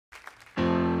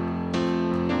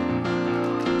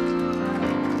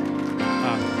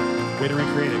Way to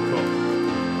recreate it. Cool.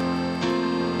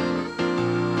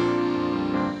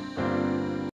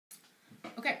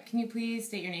 Okay, can you please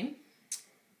state your name?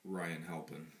 Ryan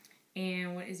Halpin.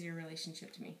 And what is your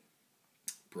relationship to me?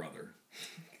 Brother.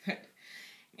 Good.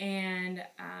 And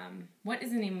what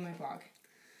is the name of my blog?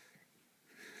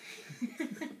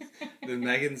 The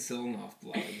Megan Silnoff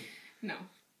blog. No.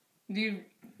 Do you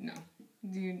know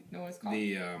what it's called?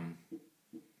 The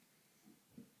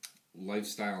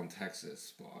Lifestyle in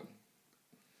Texas blog.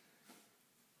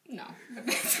 No, but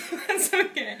that's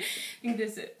okay. I think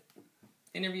this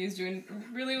interview is doing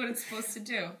really what it's supposed to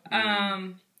do.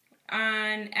 On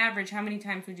average, how many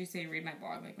times would you say you read my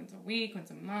blog? Like once a week, once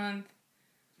a month,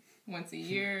 once a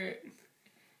year?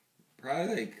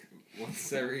 Probably like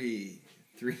once every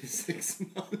 3 to 6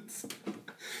 months.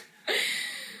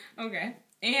 Okay.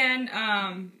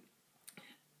 And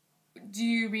do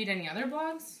you read any other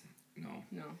blogs? No.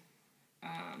 No.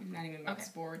 Not even about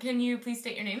sport. Can you please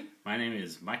state your name? My name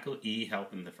is Michael E.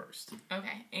 Halpin the First.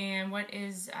 Okay. And what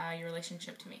is your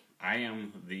relationship to me? I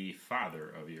am the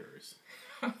father of yours.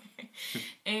 Okay.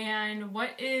 And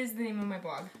what is the name of my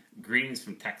blog? Greetings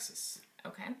from Texas.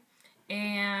 Okay.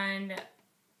 And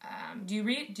do you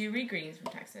read Greetings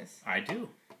from Texas? I do.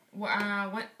 How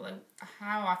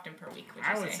often per week would you say?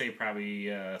 I would say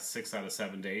probably 6 out of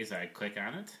 7 days I click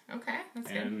on it. Okay, that's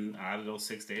good. And out of those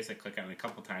 6 days, I click on it a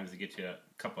couple times to get you a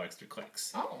couple extra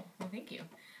clicks. Oh, well, thank you.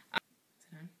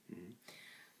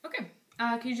 Okay.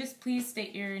 Can you just please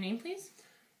state your name, please?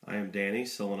 I am Danny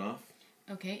Silanoff.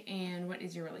 Okay, and what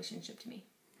is your relationship to me?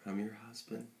 I'm your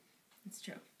husband. That's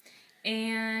true.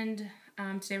 And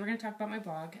today we're going to talk about my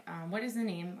blog. What is the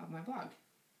name of my blog?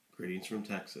 Greetings from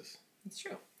Texas. It's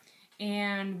true.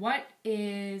 And what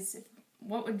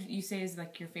would you say is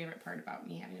like your favorite part about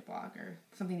me having a blog, or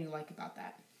something you like about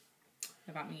that,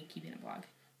 about me keeping a blog?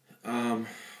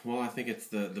 Well, I think it's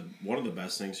the one of the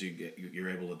best things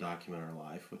you're able to document our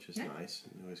life, which is nice.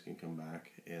 You always can come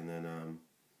back, and then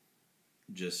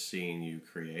just seeing you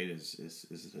create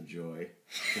is a joy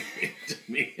to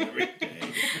me every day.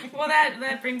 Well,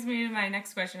 that brings me to my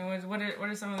next question. Was what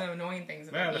are some of the annoying things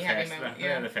about me having my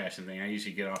the fashion thing? I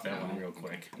usually get off that one real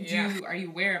quick. Yeah. Are you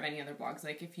aware of any other blogs?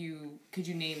 Like, could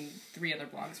you name 3 other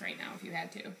blogs right now if you had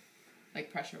to?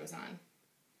 Like, pressure was on.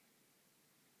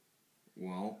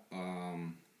 Well,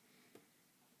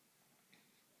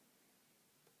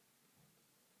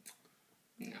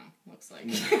 no, looks like.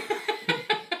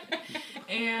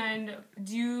 And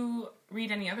do you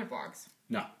read any other blogs?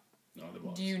 No other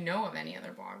blogs. Do you know of any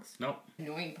other blogs? Nope.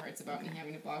 Annoying parts about me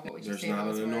having a blog. What would you There's say not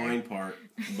those an were? annoying part,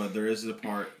 but there is a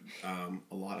part.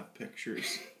 A lot of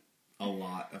pictures, a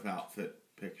lot of outfit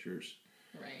pictures.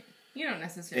 Right. You don't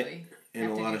necessarily. And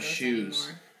have a to lot do of those shoes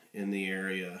anymore. in the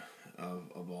area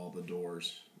of all the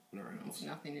doors in our house. It's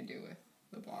nothing to do with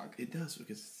the blog. It does,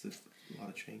 because it's just a lot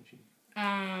of changing.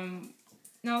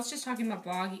 No, let's just talking about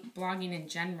blogging in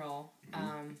general.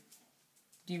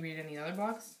 Do you read any other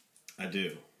blogs? I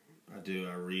do.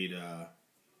 I read,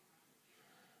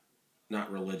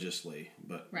 not religiously,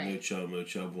 but Mucho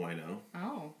Bueno.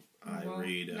 Oh. I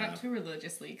read... not too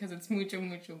religiously, because it's Mucho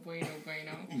Bueno.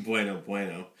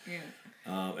 Bueno.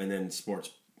 Yeah. And then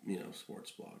sports blogs.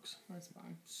 Sports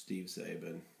blog. Steve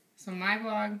Zabin. So my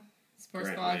blog, sports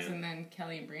Grant blogs, Land. and then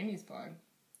Kelly and Brandy's blog.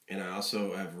 And I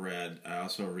also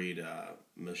read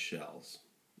Michelle's.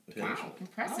 Wow,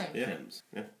 impressive. Yeah. Pims.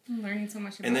 Yeah. I'm learning so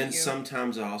much about And then you.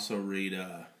 sometimes I also read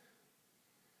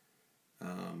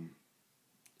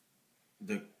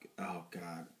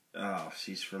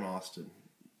she's from Austin.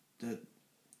 The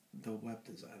web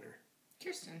designer.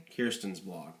 Kirsten's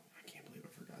blog. I can't believe I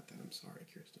forgot that. I'm sorry,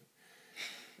 Kirsten.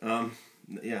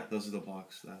 Yeah, those are the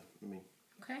blogs that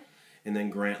Okay. And then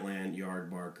Grantland,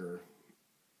 Yardbarker.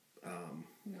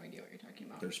 No idea what you're talking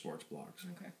about. They're sports blogs.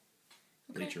 Okay.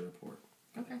 Nature Report.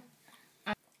 Okay.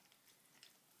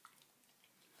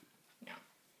 No.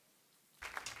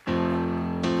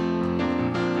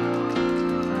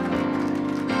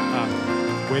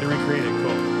 Way to recreate it.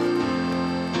 Cool.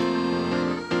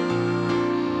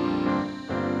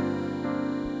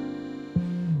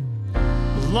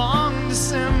 Long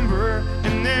December